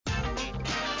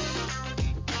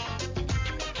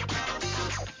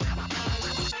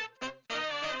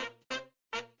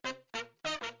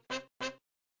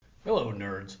Hello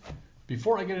nerds.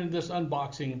 Before I get into this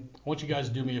unboxing, I want you guys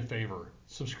to do me a favor.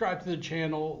 Subscribe to the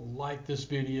channel, like this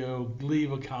video,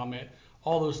 leave a comment.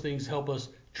 All those things help us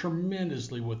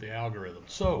tremendously with the algorithm.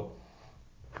 So,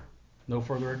 no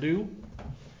further ado,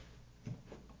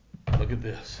 look at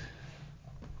this.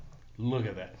 Look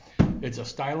at that. It's a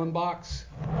Stylin Box,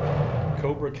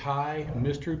 Cobra Kai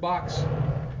mystery box.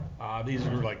 These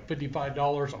are like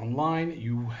 $55 online.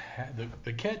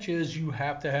 The catch is you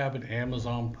have to have an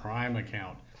Amazon Prime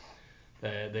account.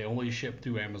 They only ship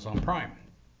through Amazon Prime.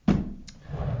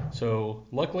 So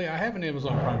luckily I have an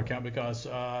Amazon Prime account because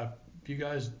if you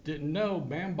guys didn't know,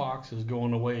 Box is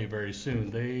going away very soon.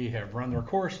 They have run their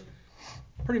course,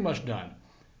 pretty much done.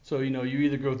 So you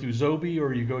either go through Zobi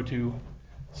or you go to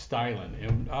Stylin.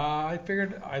 And I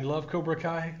figured I love Cobra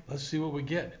Kai. Let's see what we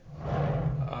get.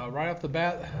 Right off the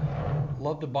bat,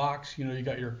 love the box. You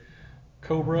got your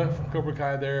Cobra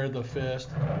Kai there, the fist,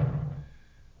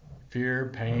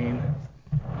 fear, pain.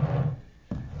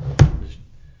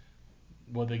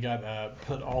 What they got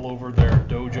put all over their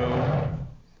dojo.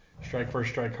 Strike first,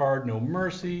 strike hard, no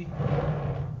mercy.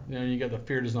 You got the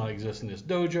fear does not exist in this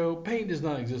dojo. Pain does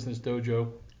not exist in this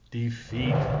dojo.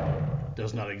 Defeat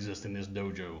does not exist in this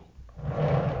dojo.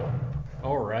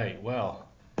 All right, well,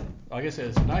 like I said,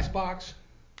 it's a nice box.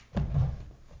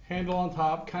 Handle on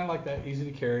top, kind of like that, easy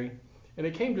to carry. And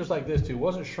it came just like this too. It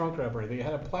wasn't shrunk up or anything. It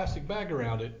had a plastic bag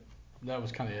around it. That was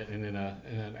kind of it, and in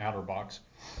an outer box.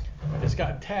 It's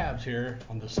got tabs here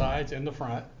on the sides and the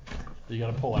front that you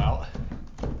got to pull out,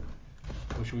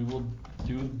 which we will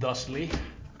do thusly.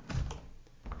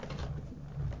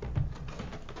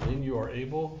 Then you are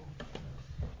able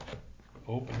to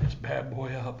open this bad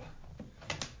boy up.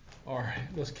 All right,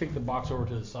 let's kick the box over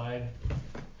to the side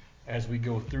as we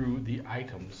go through the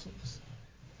items.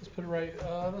 Let's put it right.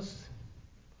 Let's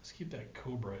keep that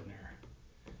Cobra in there.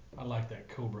 I like that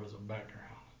Cobra as a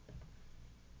background.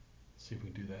 Let's see if we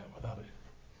can do that without it.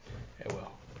 Yeah,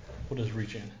 well, we'll just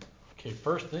reach in. Okay,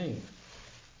 first thing.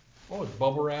 Oh, it's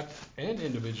bubble wrapped and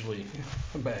individually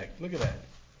bagged. Look at that.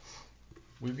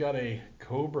 We've got a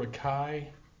Cobra Kai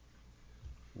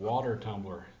water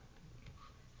tumbler.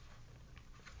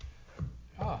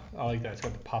 I like that. It's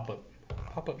got the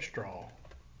pop-up straw.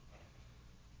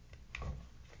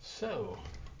 So,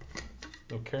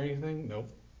 don't carry anything? Nope.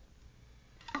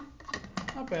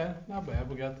 Not bad, not bad.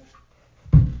 We got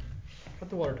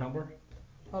the water tumbler.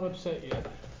 Not upset yet.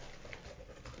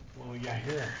 What we got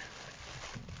here?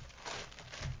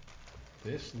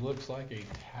 This looks like a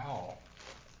towel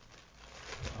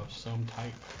of some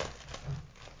type.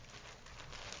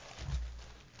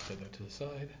 Set that to the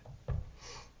side.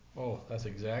 Oh, that's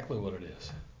exactly what it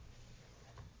is.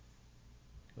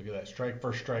 Look at that. Strike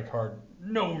first, strike hard,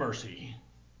 no mercy.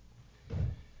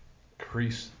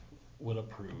 Crease would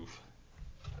approve.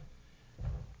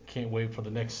 Can't wait for the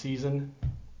next season.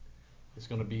 It's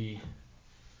going to be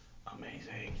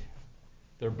amazing.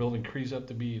 They're building Kreese up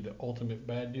to be the ultimate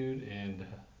bad dude, and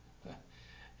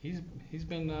he's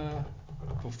been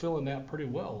fulfilling that pretty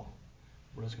well.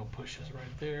 We're just going to push this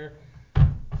right there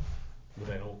with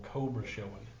that old Cobra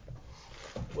showing.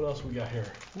 What else we got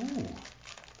here? Ooh.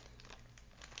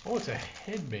 Oh, it's a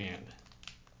headband.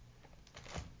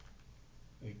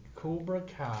 A Cobra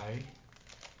Kai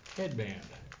headband.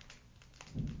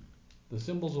 The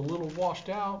symbol's a little washed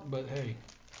out, but hey,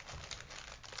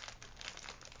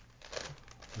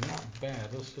 not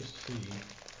bad. Let's just see.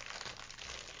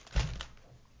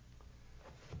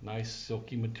 Nice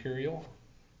silky material.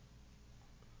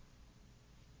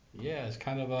 Yeah, it's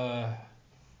kind of a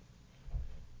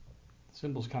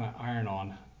symbol's kind of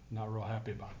iron-on. Not real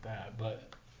happy about that,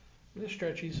 but it's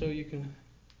stretchy, so you can,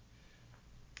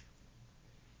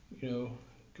 go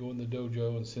in the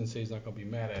dojo and Sensei's not gonna be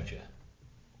mad at you.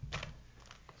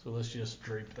 So let's just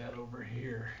drape that over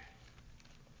here.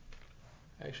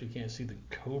 I actually can't see the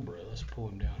Cobra. Let's pull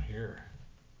him down here.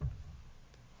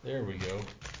 There we go.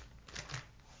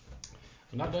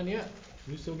 I'm not done yet.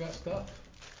 We still got stuff.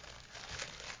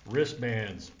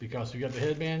 Wristbands, because we got the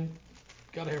headband,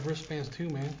 gotta have wristbands too,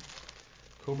 man.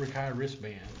 Cobra Kai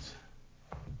wristbands.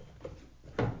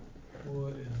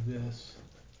 What is this?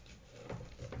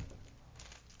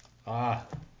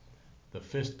 The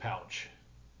fist pouch.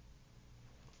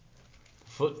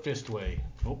 Foot Fistway.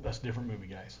 Oh, that's a different movie,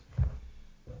 guys.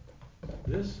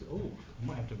 This, I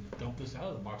might have to dump this out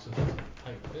of the box if it's a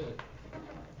tight fit.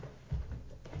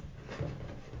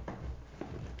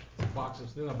 It's a box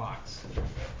that's in a box.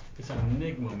 It's an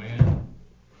enigma, man.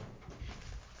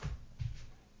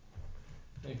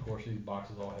 And of course, these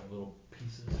boxes all have little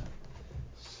pieces.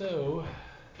 So,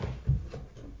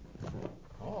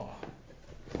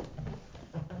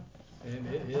 and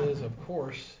it is, of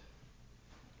course,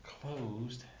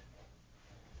 closed.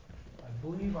 I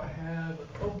believe I have an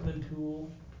opening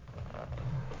tool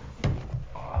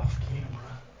off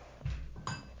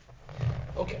camera.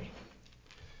 Okay.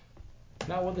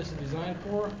 Not what this is designed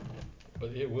for,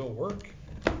 but it will work.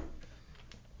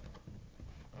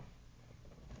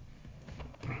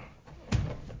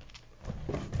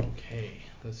 Okay,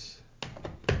 let's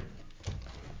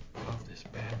pop this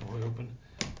bad boy open.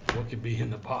 What could be in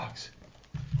the box?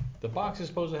 The box is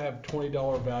supposed to have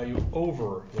 $20 value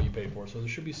over what you paid for, so there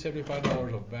should be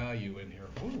 $75 of value in here.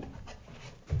 Ooh,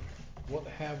 what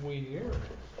have we here?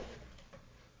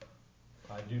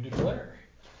 I do declare.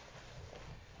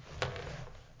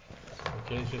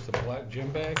 Okay, it's just a black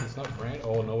gym bag. It's not branded.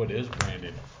 Oh no, it is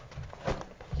branded.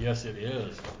 Yes, it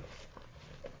is.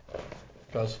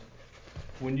 Because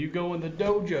when you go in the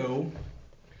dojo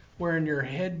wearing your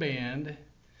headband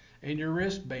and your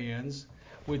wristbands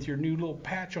with your new little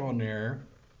patch on there,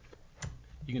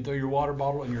 you can throw your water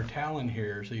bottle and your towel in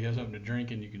here so you have something to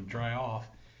drink and you can dry off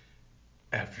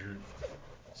after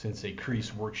Sensei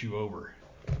Kreese works you over.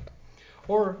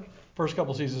 Or first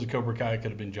couple seasons of Cobra Kai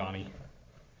could have been Johnny.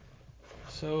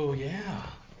 So yeah,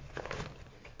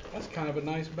 that's kind of a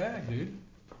nice bag, dude.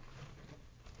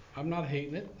 I'm not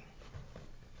hating it.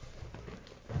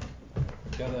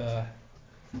 Got a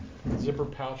zipper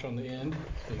pouch on the end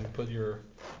so you can put your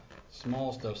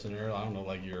small stuffs in there. I don't know,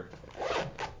 like your,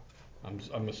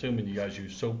 I'm assuming you guys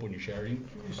use soap when you shower. You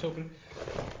use soap in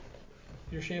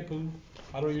your shampoo.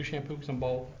 I don't use shampoo because I'm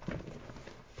bald.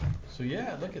 So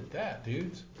yeah, look at that,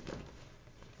 dudes.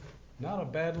 Not a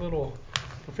bad little,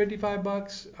 for 55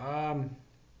 bucks.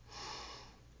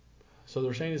 So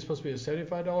they're saying it's supposed to be a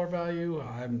 $75 value.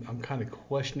 I'm kind of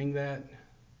questioning that.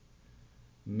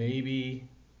 Maybe.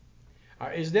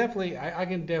 It's definitely, I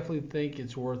can definitely think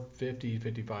it's worth $50,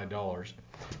 $55.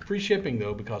 Free shipping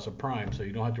though because of Prime, so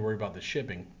you don't have to worry about the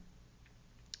shipping.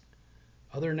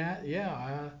 Other than that,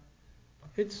 yeah,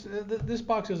 it's this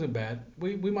box isn't bad.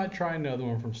 We might try another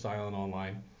one from Stylin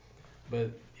Online,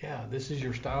 but yeah, this is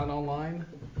your Stylin Online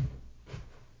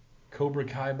Cobra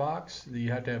Kai box.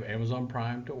 You have to have Amazon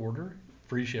Prime to order.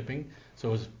 Free shipping,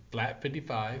 so it's flat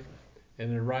 55,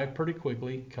 and it arrived pretty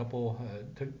quickly.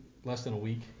 Took less than a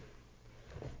week.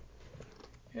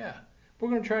 Yeah, we're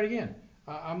gonna try it again.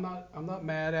 I'm not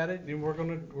mad at it, and we're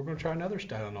gonna try another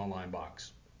Stylin Online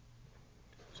box.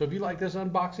 So if you like this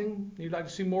unboxing, you'd like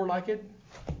to see more like it,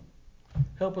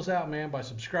 help us out, man, by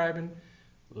subscribing,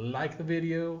 like the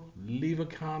video, leave a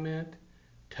comment,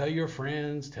 tell your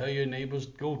friends, tell your neighbors,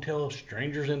 go tell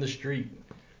strangers in the street.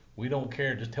 We don't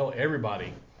care. Just tell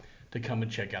everybody to come and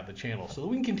check out the channel so that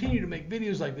we can continue to make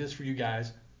videos like this for you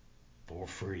guys for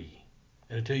free.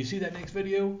 And until you see that next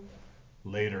video,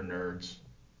 later, nerds.